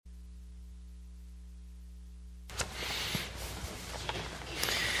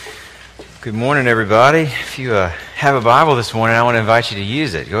Good morning, everybody. If you have a Bible this morning, I want to invite you to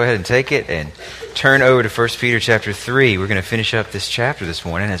use it. Go ahead and take it and turn over to 1 Peter chapter 3. We're going to finish up this chapter this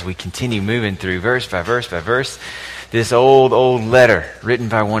morning as we continue moving through verse by verse by verse. This old letter written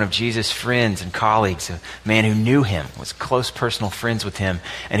by one of Jesus' friends and colleagues, a man who knew him, was close personal friends with him,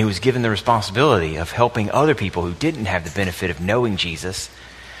 and who was given the responsibility of helping other people who didn't have the benefit of knowing Jesus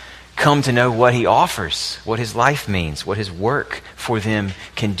come to know what he offers, what his life means, what his work for them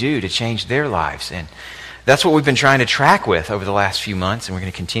can do to change their lives. And that's what we've been trying to track with over the last few months, and we're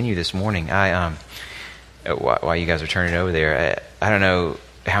going to continue this morning. While you guys are turning over there, I don't know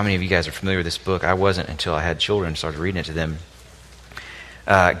how many of you guys are familiar with this book. I wasn't until I had children and started reading it to them.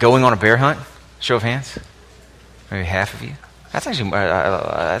 Going on a Bear Hunt, show of hands. Maybe half of you. That's actually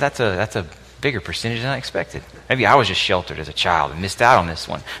that's a bigger percentage than I expected. Maybe I was just sheltered as a child and missed out on this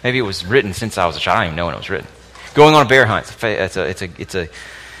one. Maybe it was written since I was a child. I don't even know when it was written. Going on a Bear Hunt. It's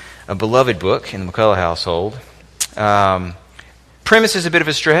a beloved book in the McCullough household. Premise is a bit of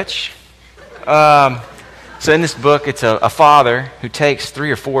a stretch. So in this book, it's a father who takes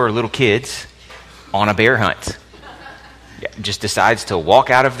 3 or 4 little kids on a bear hunt. Just decides to walk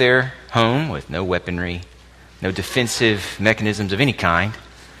out of their home with no weaponry, no defensive mechanisms of any kind,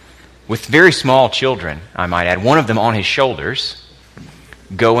 with very small children, I might add, one of them on his shoulders,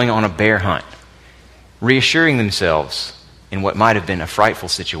 going on a bear hunt, reassuring themselves in what might have been a frightful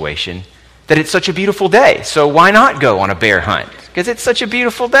situation that it's such a beautiful day, so why not go on a bear hunt? Because it's such a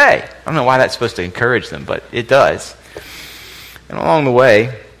beautiful day. I don't know why that's supposed to encourage them, but it does. And along the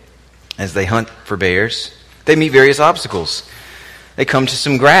way, as they hunt for bears, they meet various obstacles. They come to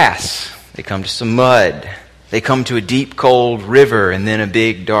some grass. They come to some mud. They come to a deep, cold river and then a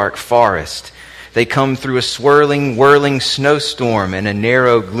big, dark forest. They come through a swirling, whirling snowstorm and a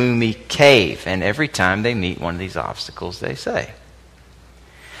narrow, gloomy cave. And every time they meet one of these obstacles, they say,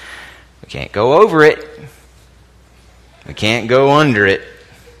 "We can't go over it. We can't go under it.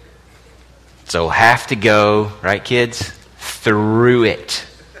 So we'll have to go," right, kids? "Through it."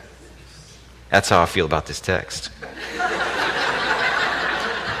 That's how I feel about this text.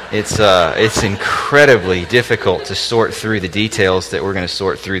 It's incredibly difficult to sort through the details that we're going to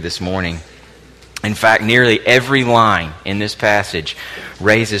sort through this morning. In fact, nearly every line in this passage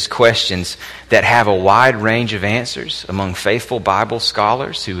raises questions that have a wide range of answers among faithful Bible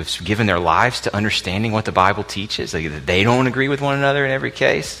scholars who have given their lives to understanding what the Bible teaches. They don't agree with one another in every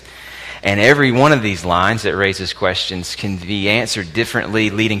case. And every one of these lines that raises questions can be answered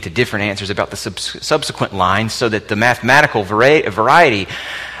differently, leading to different answers about the subsequent lines, so that the mathematical variety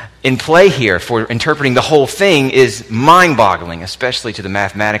in play here for interpreting the whole thing is mind-boggling, especially to the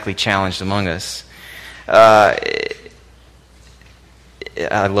mathematically challenged among us. I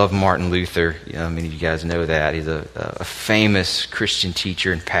love Martin Luther. Many of you guys know that. He's a famous Christian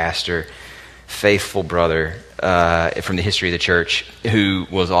teacher and pastor, faithful brother from the history of the church, who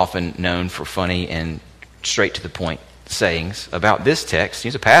was often known for funny and straight-to-the-point sayings about this text.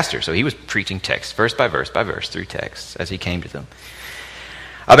 He's a pastor, so he was preaching text, verse by verse by verse, through texts as he came to them.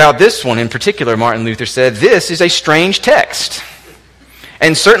 About this one in particular, Martin Luther said, "This is a strange text,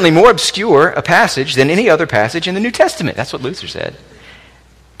 and certainly more obscure a passage than any other passage in the New Testament." That's what Luther said.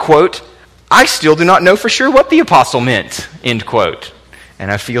 Quote, "I still do not know for sure what the apostle meant," end quote.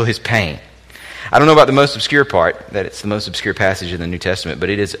 And I feel his pain. I don't know about the most obscure part, that it's the most obscure passage in the New Testament,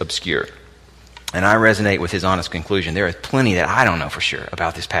 but it is obscure. And I resonate with his honest conclusion. There is plenty that I don't know for sure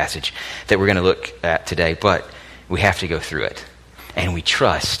about this passage that we're going to look at today, but we have to go through it. And we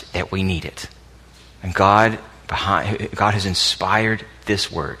trust that we need it. And God has inspired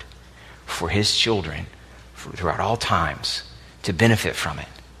this word for his children throughout all times to benefit from it.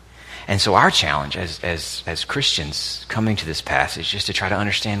 And so our challenge as Christians coming to this passage is to try to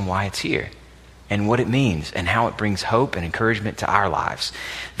understand why it's here and what it means and how it brings hope and encouragement to our lives.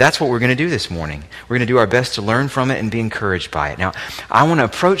 That's what we're going to do this morning. We're going to do our best to learn from it and be encouraged by it. Now, I want to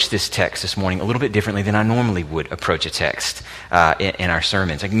approach this text this morning a little bit differently than I normally would approach a text in our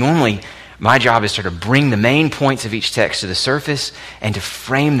sermons. Like normally, my job is to sort of bring the main points of each text to the surface and to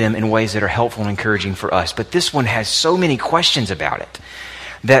frame them in ways that are helpful and encouraging for us. But this one has so many questions about it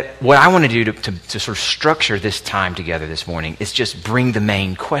that what I want to do to sort of structure this time together this morning is just bring the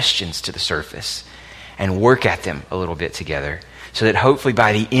main questions to the surface and work at them a little bit together, so that hopefully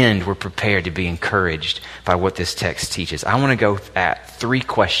by the end we're prepared to be encouraged by what this text teaches. I want to go at 3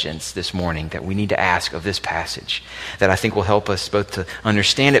 questions this morning that we need to ask of this passage that I think will help us both to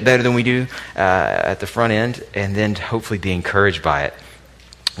understand it better than we do at the front end, and then to hopefully be encouraged by it.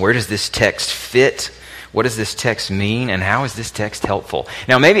 Where does this text fit What does this text mean, and how is this text helpful?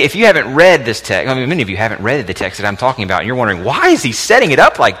 Now, maybe if you haven't read this text, I mean, many of you haven't read the text that I'm talking about, and you're wondering, why is he setting it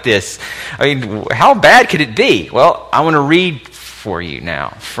up like this? I mean, how bad could it be? Well, I want to read for you now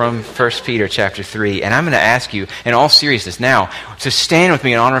from 1 Peter chapter 3, and I'm going to ask you, in all seriousness now, to stand with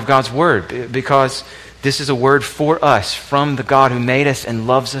me in honor of God's word, because this is a word for us from the God who made us and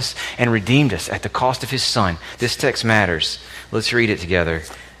loves us and redeemed us at the cost of his Son. This text matters. Let's read it together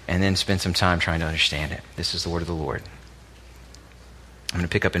and then spend some time trying to understand it. This is the word of the Lord. I'm going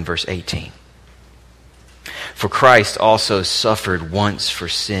to pick up in verse 18. For Christ also suffered once for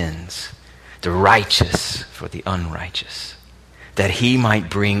sins, the righteous for the unrighteous, that he might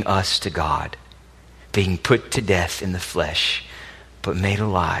bring us to God, being put to death in the flesh, but made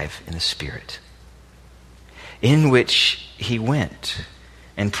alive in the Spirit, in which he went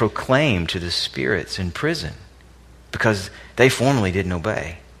and proclaimed to the spirits in prison, because they formerly didn't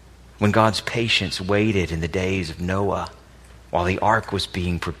obey, when God's patience waited in the days of Noah, while the ark was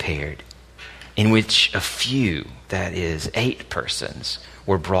being prepared, in which a few, that is, 8 persons,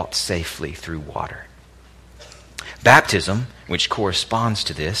 were brought safely through water. Baptism, which corresponds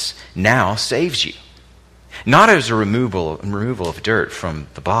to this, now saves you, not as a removal of dirt from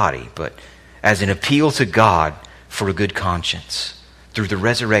the body, but as an appeal to God for a good conscience through the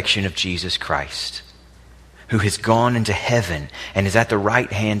resurrection of Jesus Christ, who has gone into heaven and is at the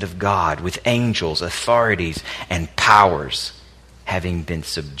right hand of God with angels, authorities, and powers having been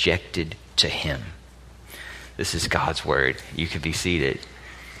subjected to him. This is God's word. You can be seated.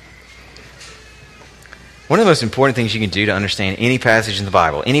 One of the most important things you can do to understand any passage in the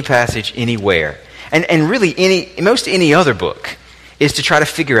Bible, any passage anywhere, and really most any other book, is to try to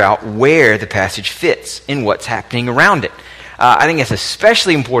figure out where the passage fits in what's happening around it. I think it's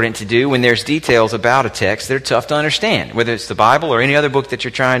especially important to do when there's details about a text that are tough to understand, whether it's the Bible or any other book that you're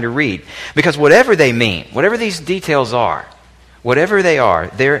trying to read. Because whatever they mean, whatever these details are, whatever they are,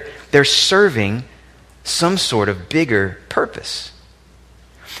 they're serving some sort of bigger purpose.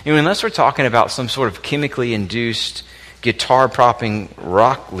 You know, unless we're talking about some sort of chemically induced guitar-propping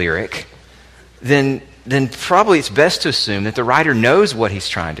rock lyric, then probably it's best to assume that the writer knows what he's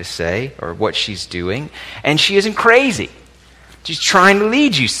trying to say or what she's doing, and she isn't crazy. She's trying to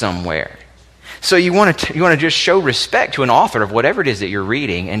lead you somewhere. So you want to just show respect to an author of whatever it is that you're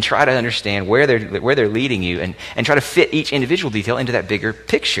reading and try to understand where they're leading you and try to fit each individual detail into that bigger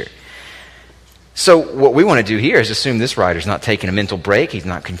picture. So what we want to do here is assume this writer's not taking a mental break. He's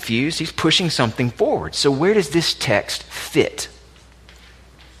not confused. He's pushing something forward. So where does this text fit?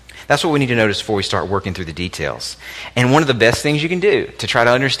 That's what we need to notice before we start working through the details. And one of the best things you can do to try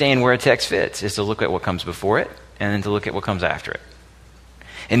to understand where a text fits is to look at what comes before it and then to look at what comes after it.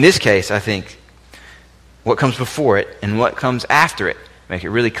 In this case, I think what comes before it and what comes after it make it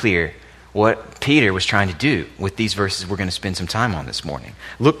really clear what Peter was trying to do with these verses we're going to spend some time on this morning.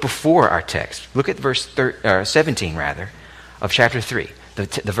 Look before our text. Look at verse 17 of chapter 3,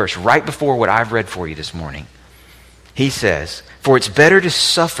 the verse right before what I've read for you this morning. He says, "For it's better to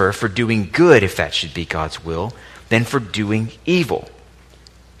suffer for doing good, if that should be God's will, than for doing evil."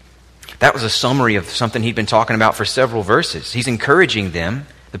 That was a summary of something he'd been talking about for several verses. He's encouraging them,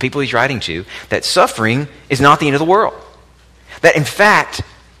 the people he's writing to, that suffering is not the end of the world. That in fact,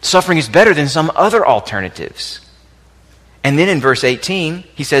 suffering is better than some other alternatives. And then in verse 18,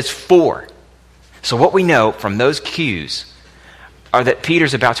 he says, "for." So what we know from those cues are that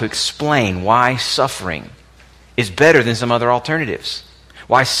Peter's about to explain why suffering is better than some other alternatives.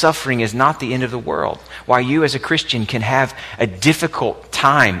 Why suffering is not the end of the world. Why you as a Christian can have a difficult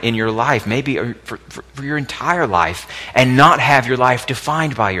time in your life, maybe for your entire life, and not have your life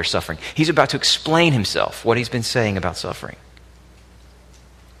defined by your suffering. He's about to explain himself, what he's been saying about suffering.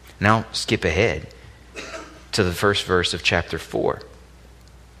 Now skip ahead to the first verse of chapter 4.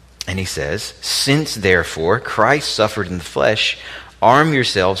 And he says, "Since therefore Christ suffered in the flesh, arm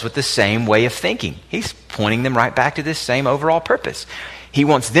yourselves with the same way of thinking." He's pointing them right back to this same overall purpose. He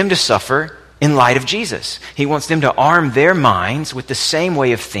wants them to suffer in light of Jesus. He wants them to arm their minds with the same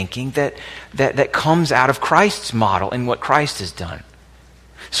way of thinking that comes out of Christ's model and what Christ has done.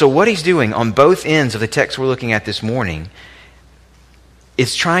 So what he's doing on both ends of the text we're looking at this morning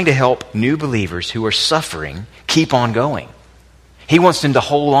is trying to help new believers who are suffering keep on going. He wants them to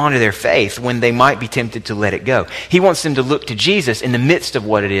hold on to their faith when they might be tempted to let it go. He wants them to look to Jesus in the midst of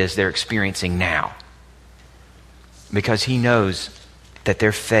what it is they're experiencing now, because he knows that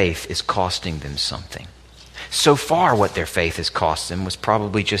their faith is costing them something. So far, what their faith has cost them was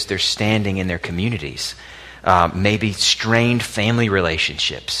probably just their standing in their communities, maybe strained family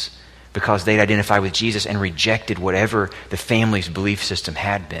relationships, because they'd identified with Jesus and rejected whatever the family's belief system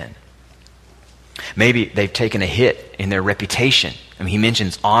had been. Maybe they've taken a hit in their reputation. I mean, he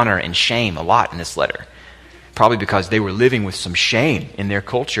mentions honor and shame a lot in this letter. Probably because they were living with some shame in their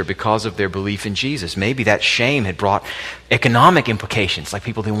culture because of their belief in Jesus. Maybe that shame had brought economic implications, like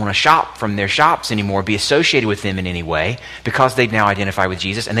people didn't want to shop from their shops anymore, be associated with them in any way, because they've now identified with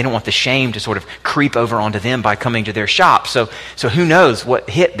Jesus, and they don't want the shame to sort of creep over onto them by coming to their shop. So who knows what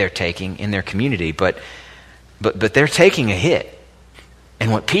hit they're taking in their community, but they're taking a hit.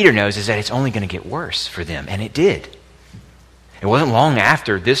 And what Peter knows is that it's only going to get worse for them, and it did. It wasn't long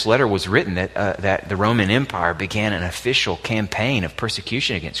after this letter was written that the Roman Empire began an official campaign of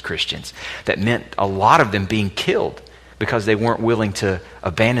persecution against Christians that meant a lot of them being killed because they weren't willing to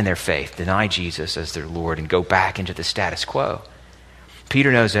abandon their faith, deny Jesus as their Lord, and go back into the status quo.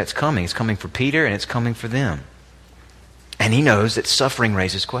 Peter knows that's coming. It's coming for Peter, and it's coming for them. And he knows that suffering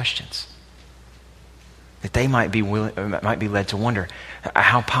raises questions. That they might be led to wonder,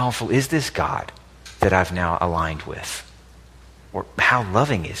 how powerful is this God that I've now aligned with? Or how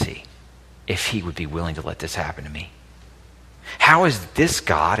loving is he if he would be willing to let this happen to me? How is this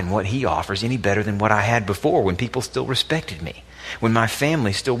God and what he offers any better than what I had before, when people still respected me, when my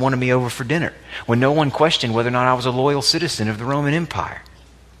family still wanted me over for dinner, when no one questioned whether or not I was a loyal citizen of the Roman Empire?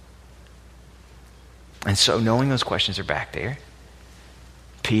 And so, knowing those questions are back there,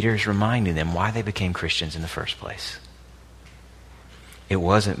 Peter's reminding them why they became Christians in the first place. It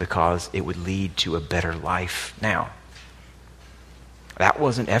wasn't because it would lead to a better life now. That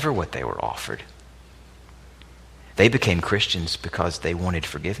wasn't ever what they were offered. They became Christians because they wanted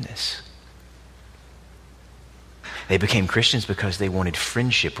forgiveness. They became Christians because they wanted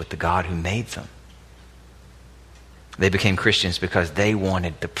friendship with the God who made them. They became Christians because they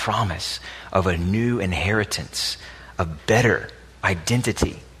wanted the promise of a new inheritance, a better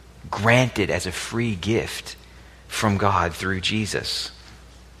identity granted as a free gift from God through Jesus.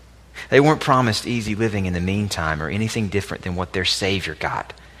 They weren't promised easy living in the meantime or anything different than what their Savior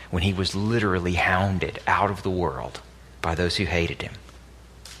got when he was literally hounded out of the world by those who hated him.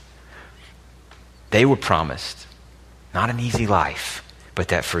 They were promised not an easy life, but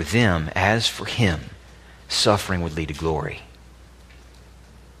that for them, as for him, suffering would lead to glory.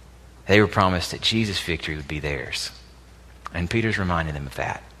 They were promised that Jesus' victory would be theirs. And Peter's reminding them of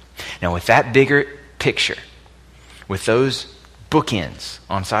that. Now, with that bigger picture, with those bookends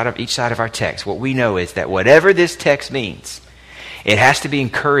on each side of our text, what we know is that whatever this text means, it has to be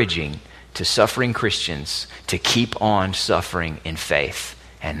encouraging to suffering Christians to keep on suffering in faith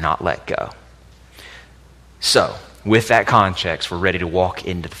and not let go. So, with that context, we're ready to walk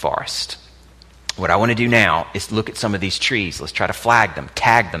into the forest. What I want to do now is look at some of these trees. Let's try to flag them,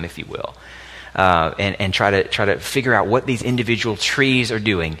 tag them, if you will. And try to figure out what these individual trees are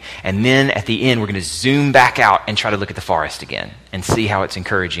doing. And then at the end, we're going to zoom back out and try to look at the forest again and see how it's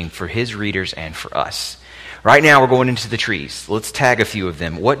encouraging for his readers and for us. Right now, we're going into the trees. Let's tag a few of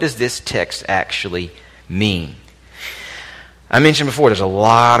them. What does this text actually mean? I mentioned before, there's a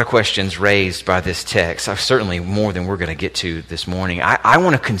lot of questions raised by this text. Certainly more than we're going to get to this morning. I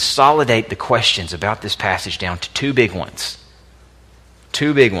want to consolidate the questions about this passage down to two big ones.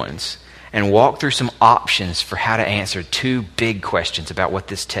 And walk through some options for how to answer two big questions about what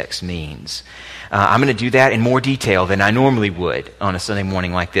this text means. I'm going to do that in more detail than I normally would on a Sunday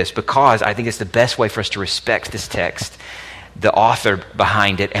morning like this, because I think it's the best way for us to respect this text, the author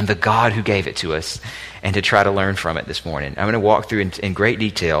behind it, and the God who gave it to us, and to try to learn from it this morning. I'm going to walk through in great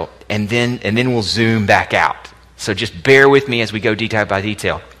detail, and then we'll zoom back out. So just bear with me as we go detail by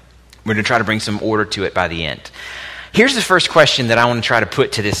detail. We're going to try to bring some order to it by the end. Here's the first question that I want to try to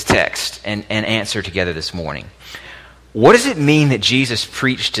put to this text and answer together this morning. What does it mean that Jesus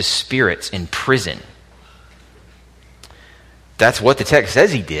preached to spirits in prison? That's what the text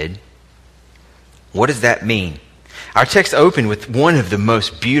says he did. What does that mean? Our text opened with one of the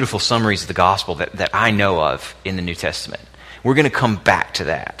most beautiful summaries of the gospel that I know of in the New Testament. We're going to come back to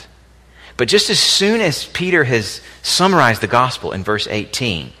that. But just as soon as Peter has summarized the gospel in verse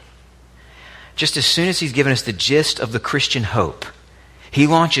 18, just as soon as he's given us the gist of the Christian hope, he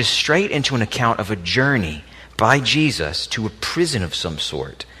launches straight into an account of a journey by Jesus to a prison of some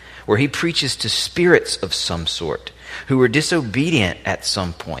sort, where he preaches to spirits of some sort who were disobedient at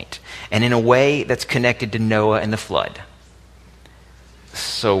some point, and in a way that's connected to Noah and the flood.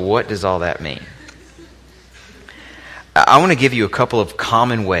 So what does all that mean? I want to give you a couple of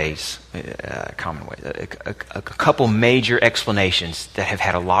common ways, a couple major explanations that have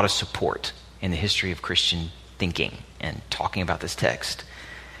had a lot of support in the history of Christian thinking and talking about this text.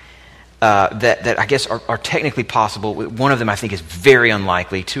 That I guess are technically possible. One of them I think is very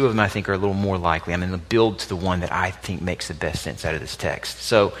unlikely. Two of them I think are a little more likely. I'm going to build to the one that I think makes the best sense out of this text.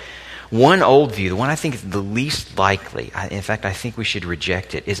 So One old view, the one I think is the least likely, in fact, I think we should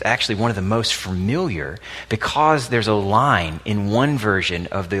reject it, is actually one of the most familiar because there's a line in one version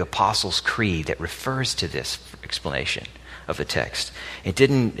of the Apostles' Creed that refers to this explanation of the text. It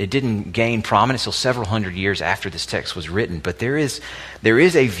didn't gain prominence until several hundred years after this text was written, but there is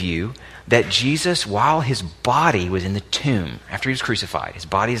a view that Jesus, while his body was in the tomb, after he was crucified, his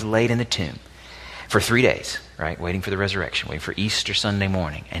body is laid in the tomb for 3 days, right, waiting for the resurrection, waiting for Easter Sunday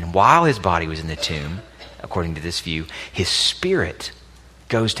morning. And while his body was in the tomb, according to this view, his spirit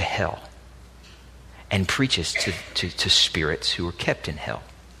goes to hell and preaches to spirits who are kept in hell.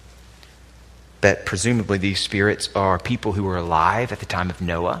 That presumably these spirits are people who were alive at the time of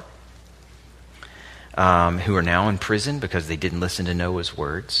Noah, who are now in prison because they didn't listen to Noah's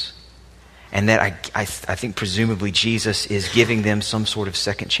words. And that I think presumably Jesus is giving them some sort of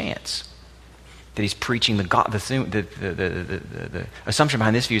second chance. That he's preaching the assumption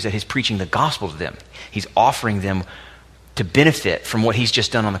behind this view is that he's preaching the gospel to them. He's offering them to benefit from what he's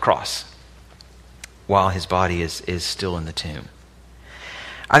just done on the cross while his body is still in the tomb.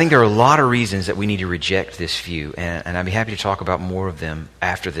 I think there are a lot of reasons that we need to reject this view, and I'd be happy to talk about more of them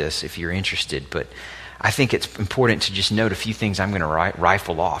after this if you're interested, but I think it's important to just note a few things I'm going to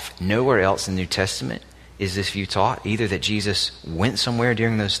rifle off. Nowhere else in the New Testament is this view taught, either that Jesus went somewhere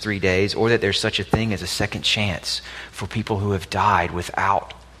during those 3 days or that there's such a thing as a second chance for people who have died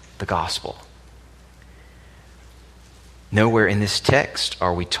without the gospel. Nowhere in this text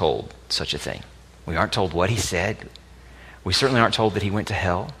are we told such a thing. We aren't told what he said. We certainly aren't told that he went to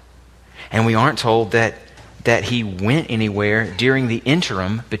hell. And we aren't told that he went anywhere during the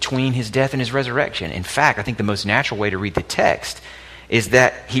interim between his death and his resurrection. In fact, I think the most natural way to read the text is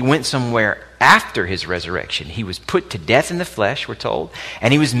that he went somewhere after his resurrection. He was put to death in the flesh, we're told,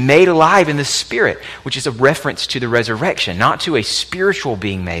 and he was made alive in the spirit, which is a reference to the resurrection, not to a spiritual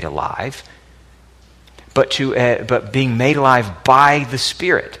being made alive, but being made alive by the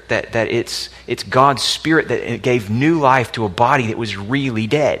Spirit. That it's God's Spirit that gave new life to a body that was really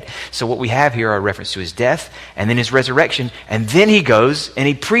dead. So what we have here are a reference to his death and then his resurrection, and then he goes and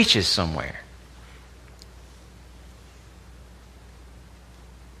he preaches somewhere.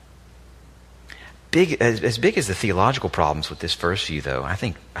 As big as the theological problems with this first view, though, I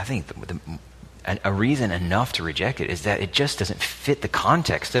think a reason enough to reject it is that it just doesn't fit the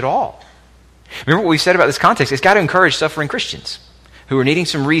context at all. Remember what we said about this context? It's got to encourage suffering Christians who are needing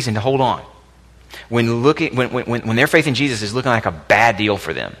some reason to hold on when their faith in Jesus is looking like a bad deal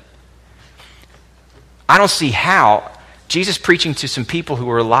for them. I don't see how Jesus preaching to some people who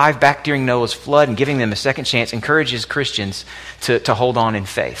were alive back during Noah's flood and giving them a second chance encourages Christians to hold on in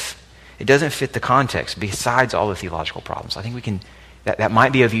faith. It doesn't fit the context besides all the theological problems. I think that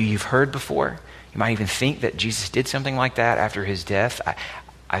might be a view you've heard before. You might even think that Jesus did something like that after his death.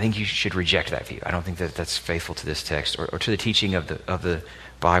 I think you should reject that view. I don't think that that's faithful to this text or to the teaching of the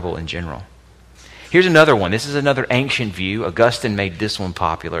Bible in general. Here's another one. This is another ancient view. Augustine made this one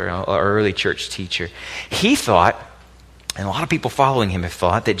popular, an early church teacher. He thought, and a lot of people following him have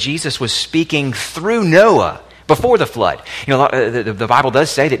thought, that Jesus was speaking through Noah before the flood. You know, the Bible does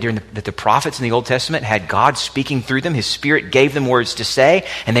say that the prophets in the Old Testament had God speaking through them. His Spirit gave them words to say,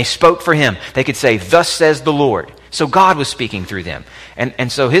 and they spoke for him. They could say, "Thus says the Lord." So God was speaking through them.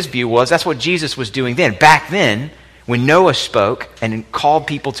 And so his view was that's what Jesus was doing then. Back then, when Noah spoke and called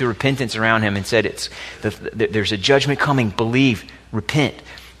people to repentance around him and said, there's a judgment coming, believe, repent,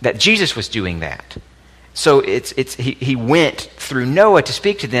 that Jesus was doing that. So he went through Noah to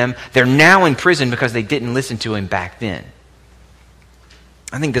speak to them. They're now in prison because they didn't listen to him back then.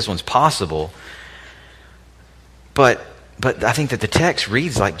 I think this one's possible, but I think that the text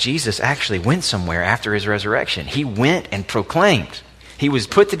reads like Jesus actually went somewhere after his resurrection. He went and proclaimed. He was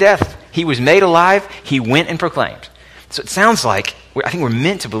put to death. He was made alive. He went and proclaimed. So it sounds like, I think we're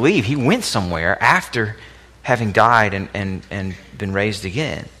meant to believe he went somewhere after having died and been raised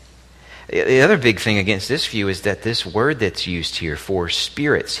again. The other big thing against this view is that this word that's used here for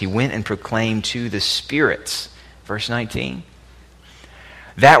spirits, he went and proclaimed to the spirits. Verse 19.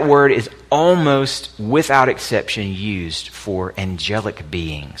 That word is almost without exception used for angelic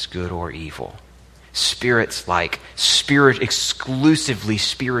beings, good or evil. Spirits like exclusively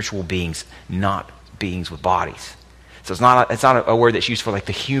spiritual beings, not beings with bodies. So it's not a word that's used for like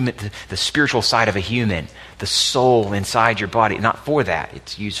the human, the spiritual side of a human, the soul inside your body. Not for that.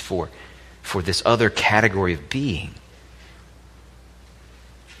 It's used for this other category of being.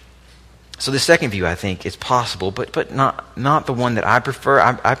 So the second view, I think, is possible, but not the one that I prefer.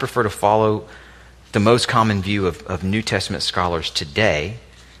 I prefer to follow the most common view of New Testament scholars today.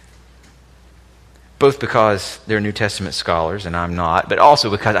 both because they're New Testament scholars and I'm not, but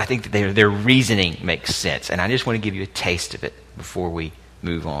also because I think that their reasoning makes sense. And I just want to give you a taste of it before we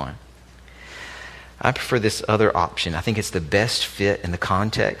move on. I prefer this other option. I think it's the best fit in the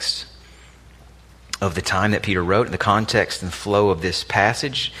context of the time that Peter wrote, in the context and flow of this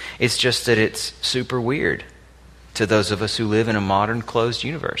passage. It's just that it's super weird to those of us who live in a modern closed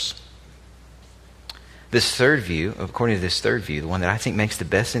universe. This third view, according to this third view, the one that I think makes the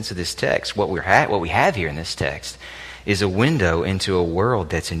best sense of this text, what we have here in this text is a window into a world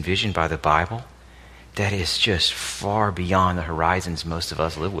that's envisioned by the Bible that is just far beyond the horizons most of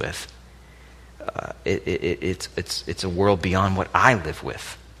us live with. It's a world beyond what I live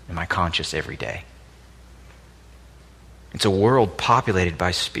with in my conscious every day. It's a world populated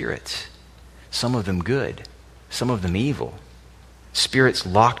by spirits, some of them good, some of them evil. Spirits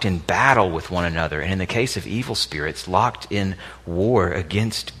locked in battle with one another, and in the case of evil spirits, locked in war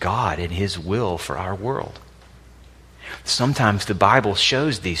against God and His will for our world. Sometimes the Bible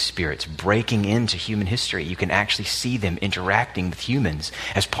shows these spirits breaking into human history. You can actually see them interacting with humans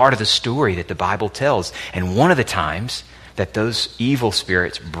as part of the story that the Bible tells. And one of the times that those evil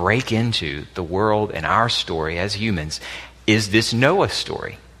spirits break into the world and our story as humans is this Noah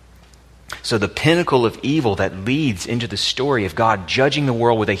story. So the pinnacle of evil that leads into the story of God judging the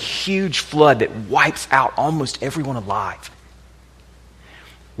world with a huge flood that wipes out almost everyone alive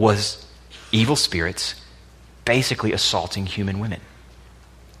was evil spirits basically assaulting human women,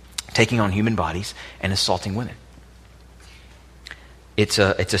 taking on human bodies and assaulting women. It's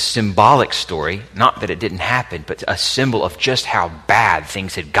a symbolic story, not that it didn't happen, but a symbol of just how bad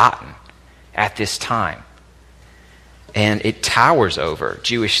things had gotten at this time. And it towers over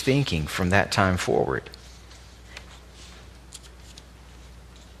Jewish thinking from that time forward.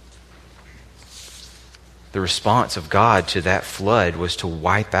 The response of God to that flood was to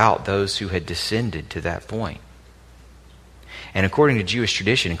wipe out those who had descended to that point. And according to Jewish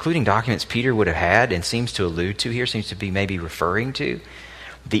tradition, including documents Peter would have had and seems to allude to here, seems to be maybe referring to,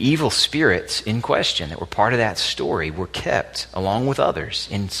 the evil spirits in question that were part of that story were kept, along with others,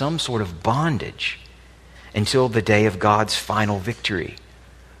 in some sort of bondage until the day of God's final victory,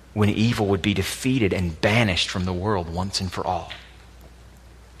 when evil would be defeated and banished from the world once and for all.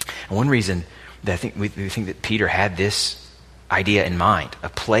 And one reason that I think we think that Peter had this idea in mind, a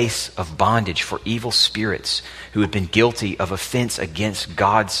place of bondage for evil spirits who had been guilty of offense against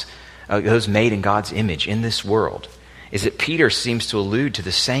God's, those made in God's image in this world, is that Peter seems to allude to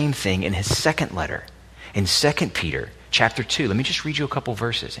the same thing in his second letter, in 2 Peter chapter 2. Let me just read you a couple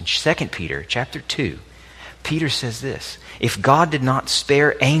verses. In 2 Peter chapter 2, Peter says this: "If God did not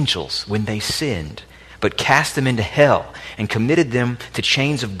spare angels when they sinned, but cast them into hell and committed them to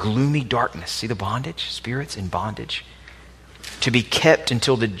chains of gloomy darkness," see the bondage? Spirits in bondage. "To be kept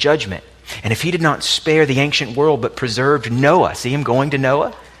until the judgment. And if he did not spare the ancient world, but preserved Noah," see him going to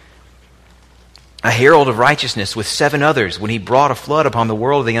Noah? "A herald of righteousness with 7 others, when he brought a flood upon the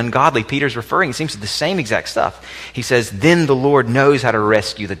world of the ungodly." Peter's referring, it seems, to the same exact stuff. He says, "Then the Lord knows how to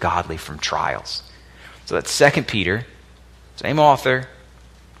rescue the godly from trials." So that's 2 Peter, same author,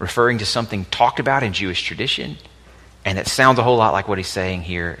 referring to something talked about in Jewish tradition, and it sounds a whole lot like what he's saying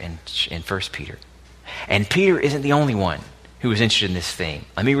here in 1 Peter. And Peter isn't the only one who was interested in this theme.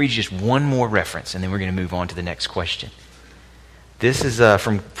 Let me read you just one more reference, and then we're going to move on to the next question. This is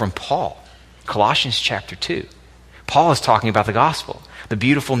from Paul, Colossians chapter 2. Paul is talking about the gospel, the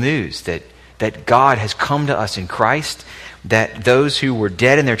beautiful news that God has come to us in Christ, that those who were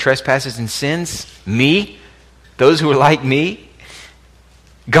dead in their trespasses and sins, me, those who were like me,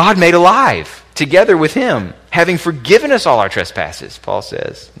 God made alive together with him, having forgiven us all our trespasses, Paul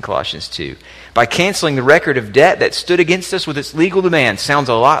says in Colossians 2, by canceling the record of debt that stood against us with its legal demands. Sounds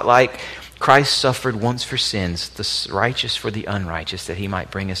a lot like Christ suffered once for sins, the righteous for the unrighteous, that he might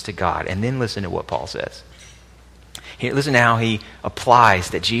bring us to God. And then listen to what Paul says. Here, listen to how he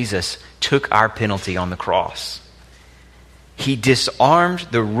applies that Jesus took our penalty on the cross. "He disarmed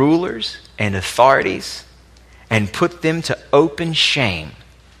the rulers and authorities and put them to open shame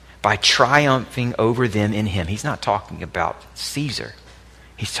by triumphing over them in him." He's not talking about Caesar.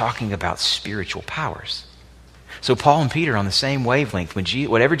 He's talking about spiritual powers. So Paul and Peter are on the same wavelength.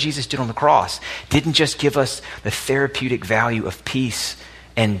 Whatever Jesus did on the cross didn't just give us the therapeutic value of peace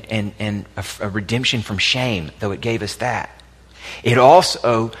and a redemption from shame, though it gave us that. It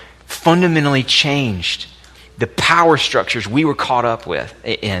also fundamentally changed the power structures we were caught up with,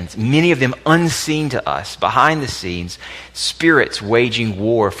 and many of them unseen to us, behind the scenes, spirits waging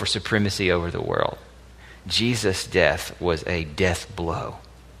war for supremacy over the world. Jesus' death was a death blow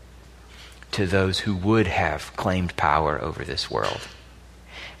to those who would have claimed power over this world.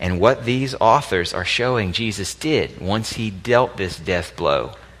 And what these authors are showing Jesus did once he dealt this death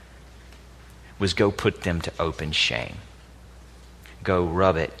blow was go put them to open shame. Go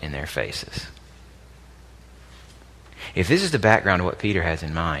rub it in their faces. If this is the background of what Peter has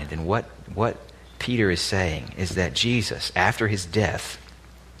in mind, then what Peter is saying is that Jesus, after his death,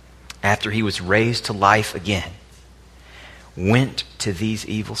 after he was raised to life again, went to these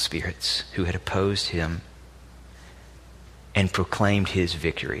evil spirits who had opposed him and proclaimed his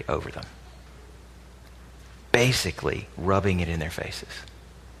victory over them. Basically, rubbing it in their faces.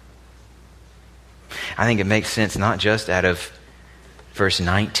 I think it makes sense not just out of verse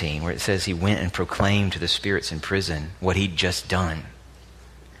 19, where it says he went and proclaimed to the spirits in prison what he'd just done,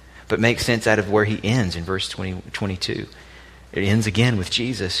 but makes sense out of where he ends in verse 22. It ends again with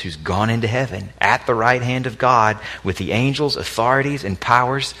Jesus, who's gone into heaven at the right hand of God with the angels, authorities, and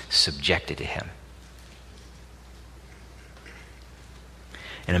powers subjected to him.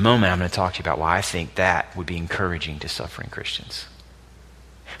 In a moment, I'm going to talk to you about why I think that would be encouraging to suffering Christians.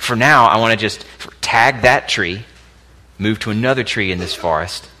 For now, I want to just tag that tree, move to another tree in this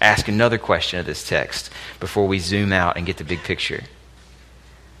forest, ask another question of this text before we zoom out and get the big picture.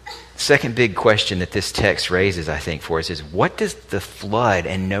 Second big question that this text raises, I think, for us is, what does the flood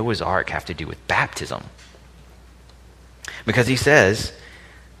and Noah's Ark have to do with baptism? Because he says,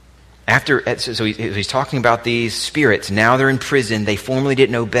 he's talking about these spirits. Now they're in prison. They formerly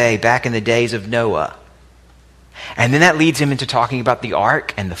didn't obey back in the days of Noah. And then that leads him into talking about the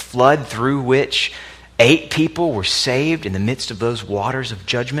ark and the flood through which 8 people were saved in the midst of those waters of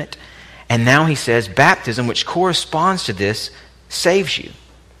judgment. And now he says baptism, which corresponds to this, saves you.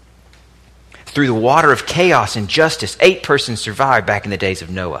 Through the water of chaos and justice, 8 persons survived back in the days of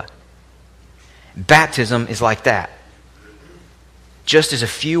Noah. Baptism is like that. Just as a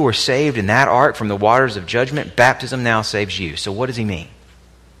few were saved in that ark from the waters of judgment, baptism now saves you. So what does he mean?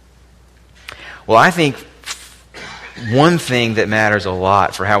 Well, I think one thing that matters a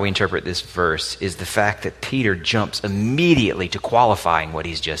lot for how we interpret this verse is the fact that Peter jumps immediately to qualifying what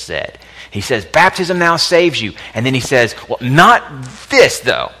he's just said. He says, baptism now saves you. And then he says, well, not this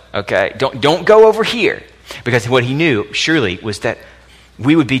though. Okay, don't go over here. Because what he knew, surely, was that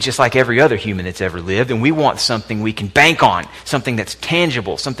we would be just like every other human that's ever lived, and we want something we can bank on, something that's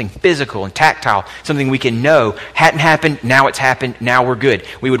tangible, something physical and tactile, something we can know hadn't happened, now it's happened, now we're good.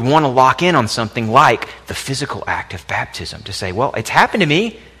 We would want to lock in on something like the physical act of baptism to say, well, it's happened to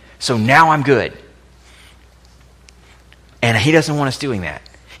me, so now I'm good. And he doesn't want us doing that.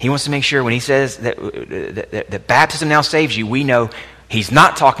 He wants to make sure when he says that baptism now saves you, we know he's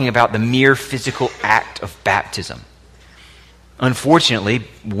not talking about the mere physical act of baptism. Unfortunately,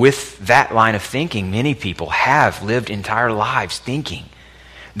 with that line of thinking, many people have lived entire lives thinking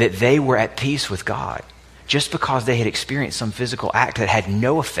that they were at peace with God just because they had experienced some physical act that had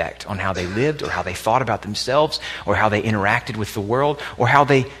no effect on how they lived or how they thought about themselves or how they interacted with the world or how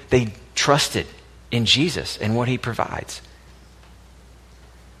they trusted in Jesus and what he provides.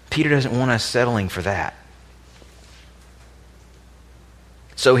 Peter doesn't want us settling for that.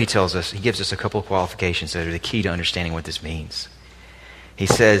 So he tells us, he gives us a couple of qualifications that are the key to understanding what this means. He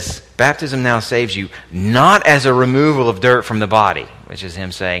says, baptism now saves you not as a removal of dirt from the body, which is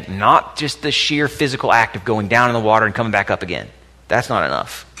him saying, not just the sheer physical act of going down in the water and coming back up again. That's not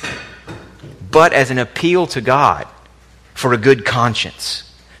enough. But as an appeal to God for a good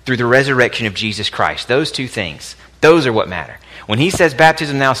conscience through the resurrection of Jesus Christ. Those two things, those are what matter. When he says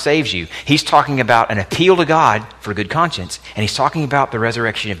baptism now saves you, he's talking about an appeal to God for a good conscience, and he's talking about the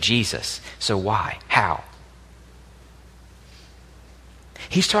resurrection of Jesus. So why? How?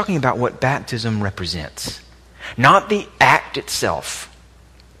 He's talking about what baptism represents. Not the act itself,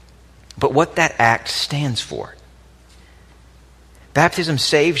 but what that act stands for. Baptism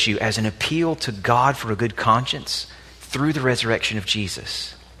saves you as an appeal to God for a good conscience through the resurrection of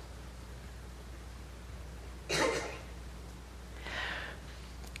Jesus.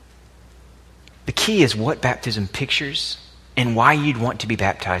 The key is what baptism pictures and why you'd want to be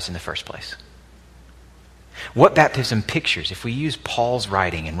baptized in the first place. What baptism pictures, if we use Paul's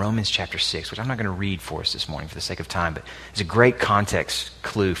writing in Romans chapter 6, which I'm not going to read for us this morning for the sake of time, but it's a great context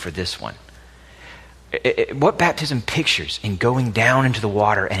clue for this one. What baptism pictures in going down into the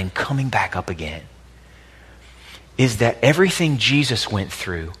water and in coming back up again is that everything Jesus went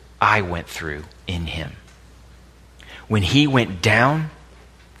through, I went through in him. When he went down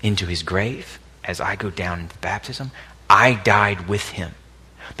into his grave, as I go down into baptism, I died with him.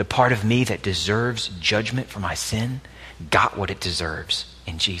 The part of me that deserves judgment for my sin got what it deserves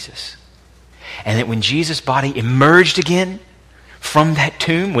in Jesus. And that when Jesus' body emerged again from that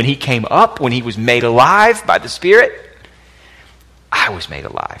tomb, when he came up, when he was made alive by the Spirit, I was made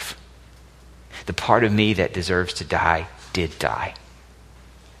alive. The part of me that deserves to die did die.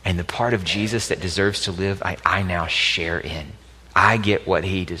 And the part of Jesus that deserves to live, I now share in. I get what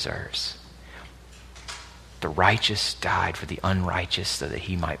he deserves. The righteous died for the unrighteous so that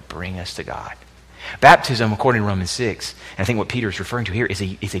he might bring us to God. Baptism, according to Romans 6, and I think what Peter is referring to here, is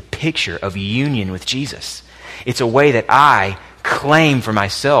a picture of union with Jesus. It's a way that I claim for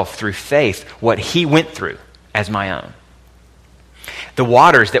myself through faith what he went through as my own. The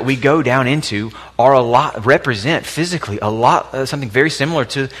waters that we go down into represent physically something very similar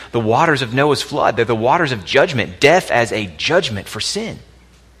to the waters of Noah's flood. They're the waters of judgment, death as a judgment for sin.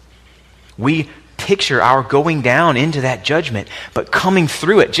 We picture our going down into that judgment, but coming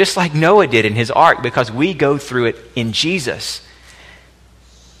through it, just like Noah did in his ark, because we go through it in Jesus.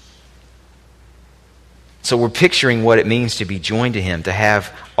 So we're picturing what it means to be joined to him, to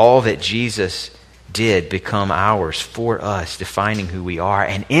have all that Jesus did become ours for us, defining who we are.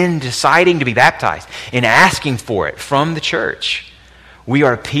 And in deciding to be baptized, in asking for it from the church, we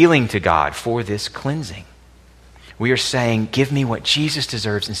are appealing to God for this cleansing. We are saying, give me what Jesus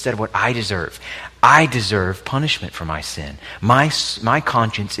deserves instead of what I deserve. I deserve punishment for my sin. My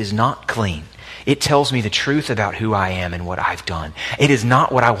conscience is not clean. It tells me the truth about who I am and what I've done. It is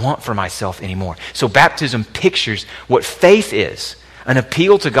not what I want for myself anymore. So baptism pictures what faith is. An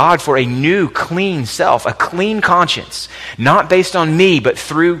appeal to God for a new, clean self, a clean conscience, not based on me, but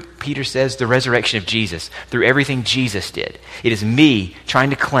through, Peter says, the resurrection of Jesus, through everything Jesus did. It is me trying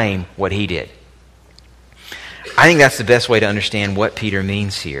to claim what he did. I think that's the best way to understand what Peter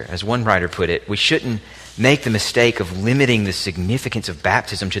means here. As one writer put it, we shouldn't make the mistake of limiting the significance of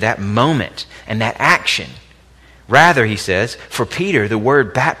baptism to that moment and that action. Rather, he says, for Peter, the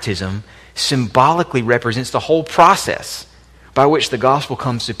word baptism symbolically represents the whole process by which the gospel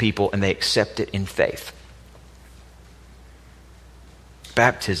comes to people and they accept it in faith.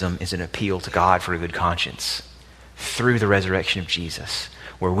 Baptism is an appeal to God for a good conscience through the resurrection of Jesus,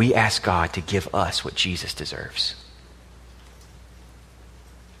 where we ask God to give us what Jesus deserves.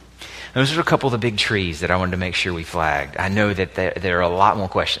 Those are a couple of the big trees that I wanted to make sure we flagged. I know that there are a lot more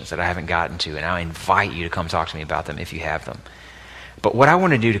questions that I haven't gotten to, and I invite you to come talk to me about them if you have them. But what I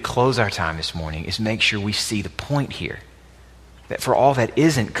want to do to close our time this morning is make sure we see the point here. That for all that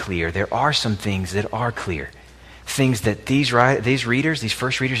isn't clear, there are some things that are clear. Things that these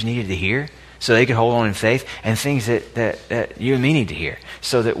first readers needed to hear so they could hold on in faith, and things that you and me need to hear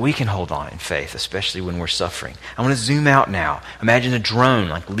so that we can hold on in faith, especially when we're suffering. I want to zoom out now. Imagine a drone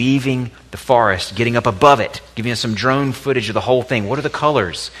like leaving the forest, getting up above it, giving us some drone footage of the whole thing. What are the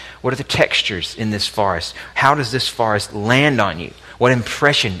colors? What are the textures in this forest? How does this forest land on you? What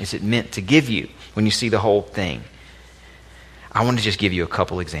impression is it meant to give you when you see the whole thing? I want to just give you a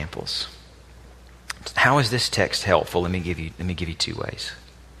couple examples. How is this text helpful? Let me give you two ways.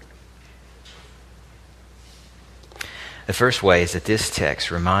 The first way is that this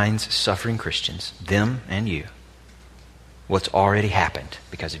text reminds suffering Christians, them and you, what's already happened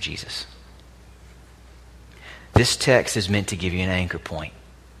because of Jesus. This text is meant to give you an anchor point.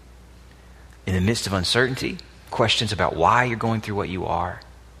 In the midst of uncertainty, questions about why you're going through what you are,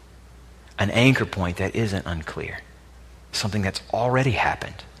 an anchor point that isn't unclear. Something that's already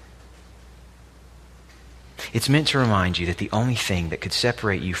happened. It's meant to remind you that the only thing that could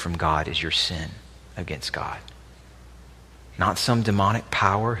separate you from God is your sin against God. Not some demonic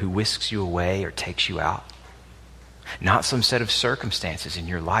power who whisks you away or takes you out. Not some set of circumstances in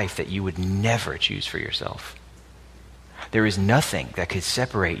your life that you would never choose for yourself. There is nothing that could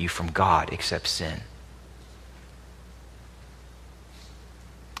separate you from God except sin.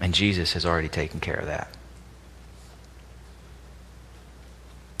 And Jesus has already taken care of that.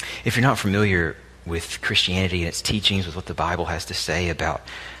 If you're not familiar with Christianity and its teachings, with what the Bible has to say about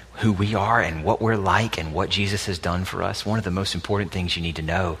who we are and what we're like and what Jesus has done for us, one of the most important things you need to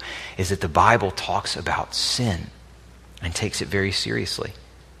know is that the Bible talks about sin and takes it very seriously.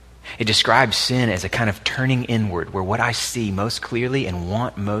 It describes sin as a kind of turning inward, where what I see most clearly and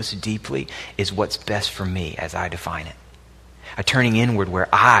want most deeply is what's best for me as I define it. A turning inward where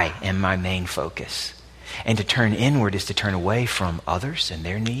I am my main focus. And to turn inward is to turn away from others and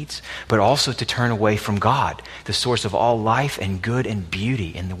their needs, but also to turn away from God, the source of all life and good and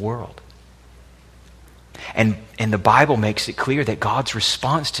beauty in the world. And the Bible makes it clear that God's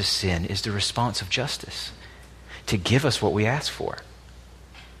response to sin is the response of justice, to give us what we ask for.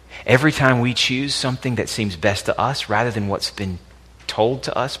 Every time we choose something that seems best to us rather than what's been told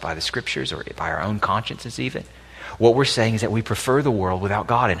to us by the Scriptures or by our own consciences even, what we're saying is that we prefer the world without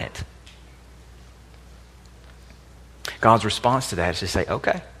God in it. God's response to that is to say,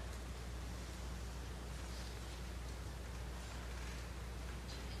 okay.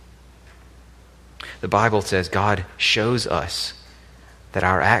 The Bible says God shows us that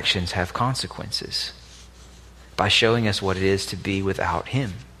our actions have consequences by showing us what it is to be without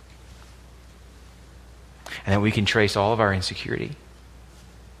him. And that we can trace all of our insecurity,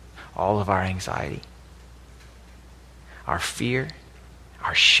 all of our anxiety, our fear,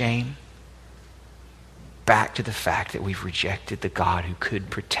 our shame, back to the fact that we've rejected the God who could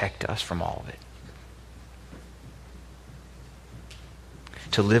protect us from all of it.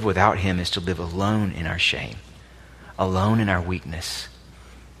 To live without him is to live alone in our shame, alone in our weakness,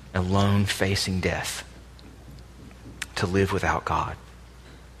 alone facing death. To live without God.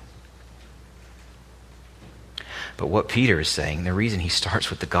 But what Peter is saying, the reason he starts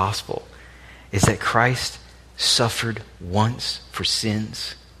with the gospel, is that Christ suffered once for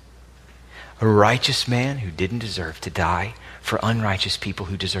sins. A righteous man who didn't deserve to die for unrighteous people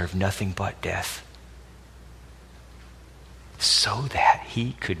who deserve nothing but death. So that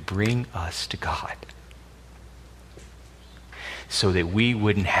he could bring us to God. So that we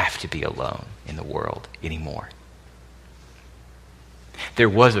wouldn't have to be alone in the world anymore. There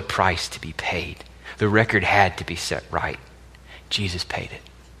was a price to be paid. The record had to be set right. Jesus paid it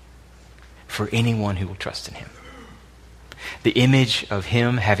for anyone who will trust in him. The image of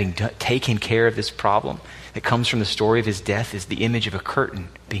him having taken care of this problem that comes from the story of his death is the image of a curtain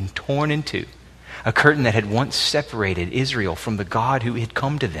being torn in two. A curtain that had once separated Israel from the God who had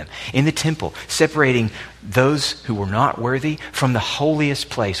come to them in the temple, separating those who were not worthy from the holiest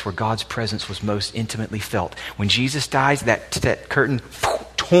place where God's presence was most intimately felt. When Jesus dies, that curtain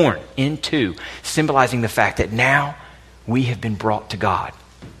torn in two, symbolizing the fact that now we have been brought to God.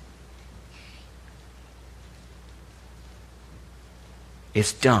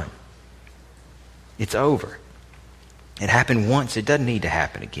 It's done. It's over. It happened once. It doesn't need to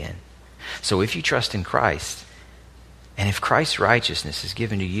happen again. So if you trust in Christ, and if Christ's righteousness is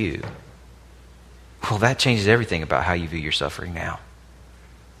given to you, well, that changes everything about how you view your suffering now.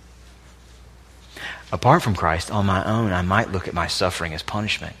 Apart from Christ, on my own, I might look at my suffering as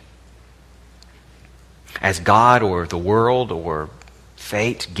punishment. As God or the world or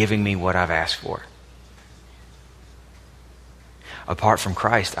fate giving me what I've asked for. Apart from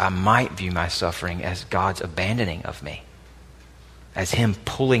Christ, I might view my suffering as God's abandoning of me. As him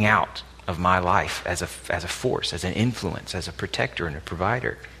pulling out of my life as a force, as an influence, as a protector and a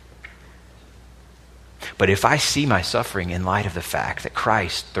provider. But if I see my suffering in light of the fact that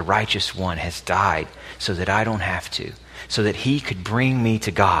Christ, the righteous one, has died so that I don't have to, so that he could bring me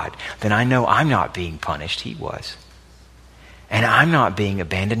to God, then I know I'm not being punished. He was. And I'm not being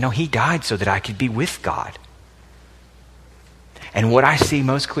abandoned. No, he died so that I could be with God. And what I see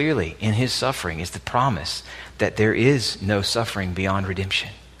most clearly in his suffering is the promise that there is no suffering beyond redemption.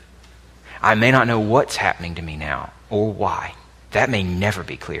 I may not know what's happening to me now or why. That may never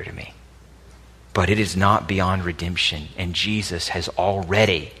be clear to me. But it is not beyond redemption, and Jesus has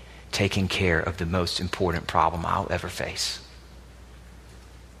already taken care of the most important problem I'll ever face.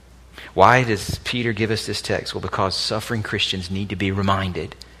 Why does Peter give us this text? Well, because suffering Christians need to be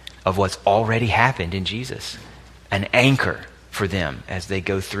reminded of what's already happened in Jesus. An anchor for them as they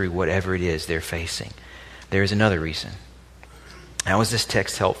go through whatever it is they're facing. There is another reason. How is this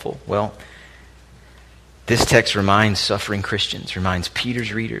text helpful? Well, this text reminds suffering Christians, reminds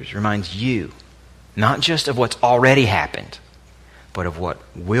Peter's readers, reminds you, not just of what's already happened, but of what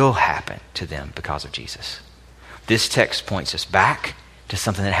will happen to them because of Jesus. This text points us back to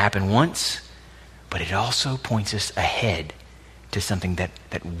something that happened once, but it also points us ahead to something that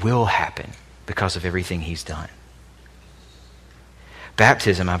will happen because of everything he's done.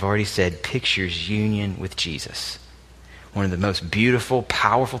 Baptism, I've already said, pictures union with Jesus. One of the most beautiful,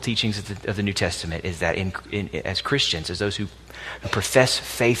 powerful teachings of the New Testament is that as Christians, as those who profess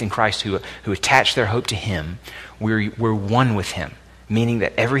faith in Christ, who attach their hope to him, we're one with him. Meaning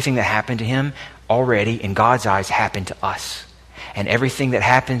that everything that happened to him already, in God's eyes, happened to us. And everything that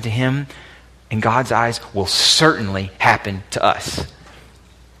happened to him, in God's eyes, will certainly happen to us.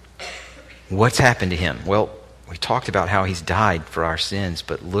 What's happened to him? Well, we talked about how he's died for our sins,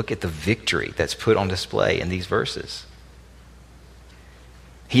 but look at the victory that's put on display in these verses.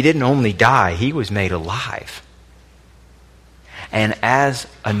 He didn't only die, he was made alive. And as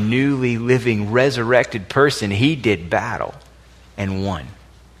a newly living, resurrected person, he did battle and won.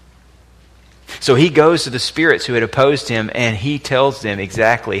 So he goes to the spirits who had opposed him, and he tells them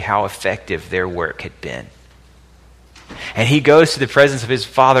exactly how effective their work had been. And he goes to the presence of his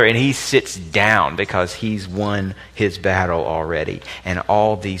Father, and he sits down because he's won his battle already. And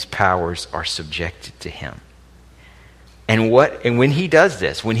all these powers are subjected to him. And when he does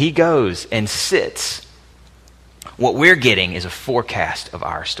this, when he goes and sits, what we're getting is a forecast of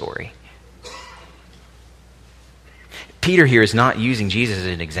our story. Peter here is not using Jesus as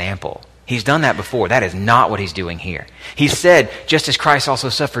an example. He's done that before. That is not what he's doing here. He said, just as Christ also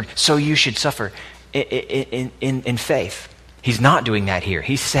suffered, so you should suffer in faith. He's not doing that here.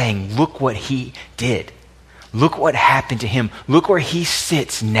 He's saying, look what he did. Look what happened to him. Look where he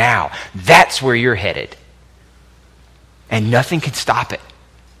sits now. That's where you're headed. And nothing can stop it.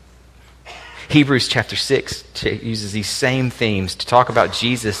 Hebrews chapter 6 uses these same themes to talk about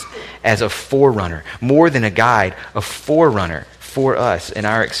Jesus as a forerunner, more than a guide, a forerunner for us in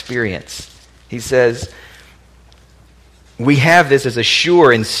our experience. He says, we have this as a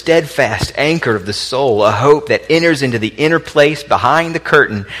sure and steadfast anchor of the soul, a hope that enters into the inner place behind the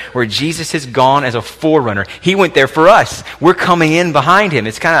curtain where Jesus has gone as a forerunner. He went there for us. We're coming in behind him.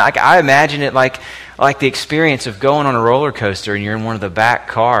 It's kind of like, I imagine it like the experience of going on a roller coaster and you're in one of the back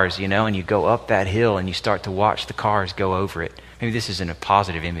cars, and you go up that hill and you start to watch the cars go over it. Maybe this isn't a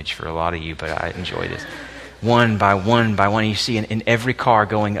positive image for a lot of you, but I enjoy this. One by one by one, you see in every car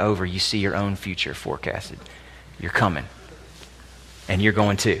going over, you see your own future forecasted. You're coming. And you're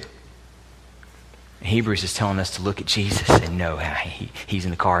going too. Hebrews is telling us to look at Jesus and know he's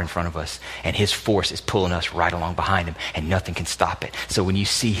in the car in front of us, and his force is pulling us right along behind him, and nothing can stop it. So when you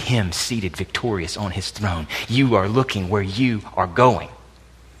see him seated victorious on his throne, you are looking where you are going.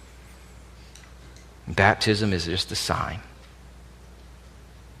 Baptism is just a sign.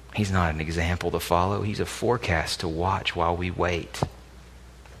 He's not an example to follow. He's a forecast to watch while we wait.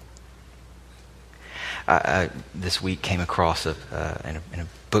 This week came across in a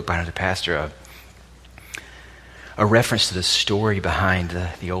book by another pastor a reference to the story behind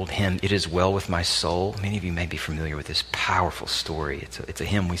the old hymn, It Is Well With My Soul. Many of you may be familiar with this powerful story. It's a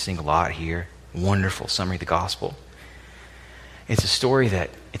hymn we sing a lot here. Wonderful summary of the gospel. It's a story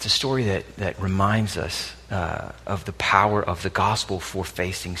that reminds us of the power of the gospel for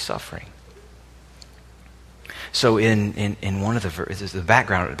facing suffering. So in one of the verses, the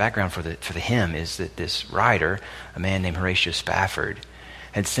background for the hymn is that this writer, a man named Horatio Spafford,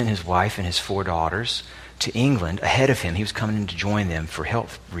 had sent his wife and his 4 daughters to England ahead of him. He was coming in to join them for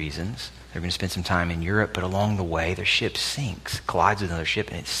health reasons. They're going to spend some time in Europe, but along the way, their ship sinks, collides with another ship,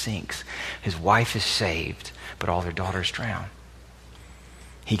 and it sinks. His wife is saved, but all their daughters drown.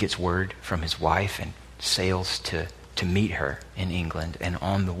 He gets word from his wife and sails to meet her in England, and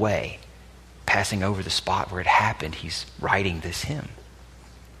on the way, passing over the spot where it happened, he's writing this hymn.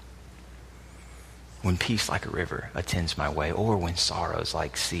 When peace like a river attends my way, or when sorrows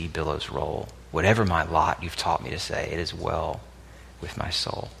like sea billows roll, whatever my lot, you've taught me to say, it is well with my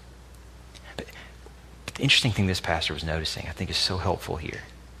soul. But the interesting thing this pastor was noticing, I think is so helpful here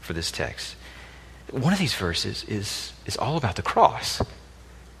for this text. One of these verses is all about the cross.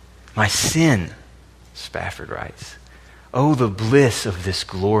 My sin, Spafford writes, oh, the bliss of this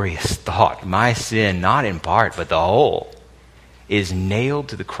glorious thought. My sin, not in part, but the whole, is nailed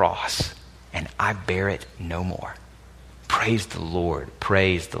to the cross, and I bear it no more. Praise the Lord,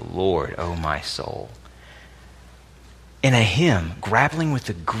 oh my soul. In a hymn, grappling with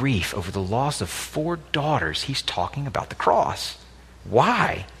the grief over the loss of 4 daughters, he's talking about the cross.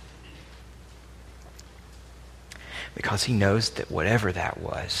 Why? Because he knows that whatever that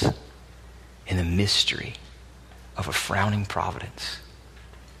was, in the mystery of a frowning providence,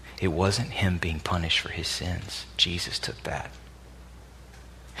 it wasn't him being punished for his sins. Jesus took that.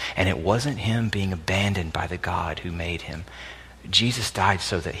 And it wasn't him being abandoned by the God who made him. Jesus died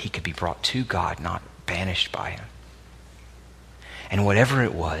so that he could be brought to God, not banished by him. And whatever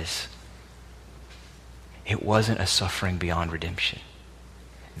it wasn't a suffering beyond redemption.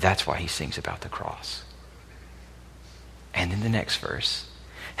 That's why he sings about the cross. And in the next verse,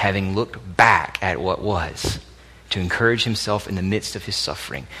 having looked back at what was, to encourage himself in the midst of his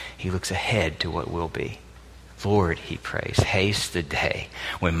suffering, he looks ahead to what will be. Lord, he prays, haste the day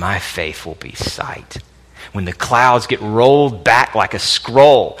when my faith will be sight, when the clouds get rolled back like a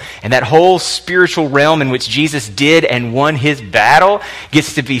scroll, and that whole spiritual realm in which Jesus did and won his battle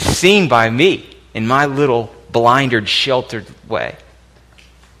gets to be seen by me in my little blindered, sheltered way.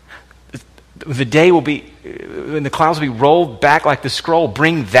 The day will be, when the clouds will be rolled back like the scroll,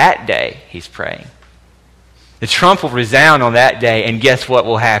 bring that day, he's praying. The trump will resound on that day, and guess what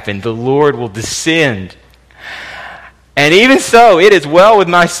will happen? The Lord will descend. And even so, it is well with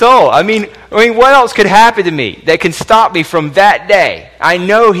my soul. I mean, what else could happen to me that can stop me from that day? I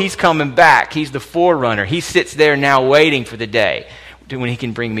know he's coming back. He's the forerunner. He sits there now waiting for the day when he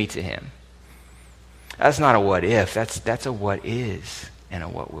can bring me to him. That's not a what if. That's a what is and a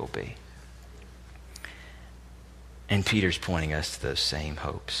what will be. And Peter's pointing us to those same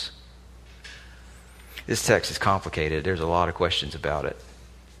hopes. This text is complicated. There's a lot of questions about it.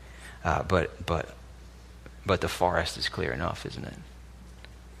 But But the forest is clear enough, isn't it?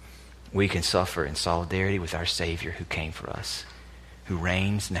 We can suffer in solidarity with our Savior who came for us, who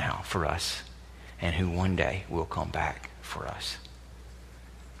reigns now for us, and who one day will come back for us.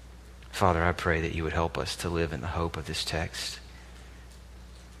 Father, I pray that you would help us to live in the hope of this text,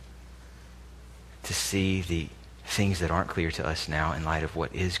 to see the things that aren't clear to us now in light of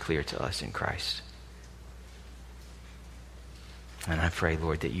what is clear to us in Christ. And I pray,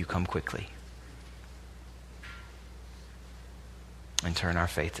 Lord, that you come quickly and turn our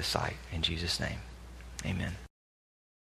faith to sight. In Jesus' name, amen.